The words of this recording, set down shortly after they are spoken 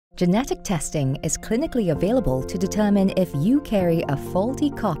Genetic testing is clinically available to determine if you carry a faulty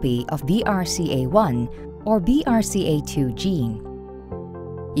copy of BRCA1 or BRCA2 gene.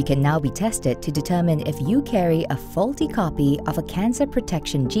 You can now be tested to determine if you carry a faulty copy of a cancer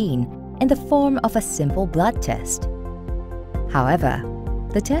protection gene in the form of a simple blood test. However,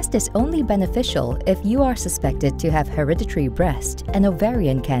 the test is only beneficial if you are suspected to have hereditary breast and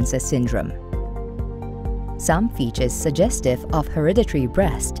ovarian cancer syndrome. Some features suggestive of hereditary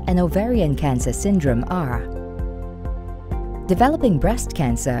breast and ovarian cancer syndrome are developing breast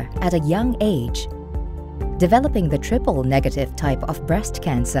cancer at a young age, developing the triple-negative type of breast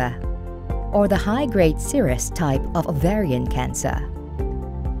cancer, or the high-grade serous type of ovarian cancer,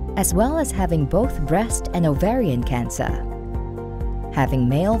 as well as having both breast and ovarian cancer, having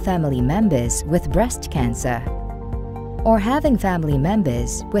male family members with breast cancer, or having family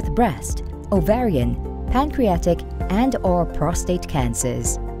members with breast, ovarian, pancreatic, and/or prostate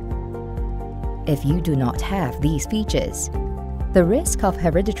cancers. If you do not have these features, the risk of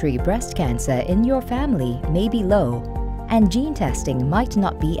hereditary breast cancer in your family may be low, and gene testing might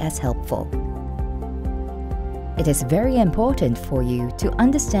not be as helpful. It is very important for you to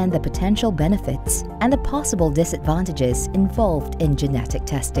understand the potential benefits and the possible disadvantages involved in genetic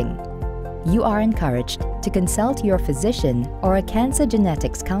testing. You are encouraged to consult your physician or a cancer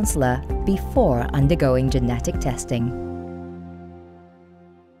genetics counselor before undergoing genetic testing.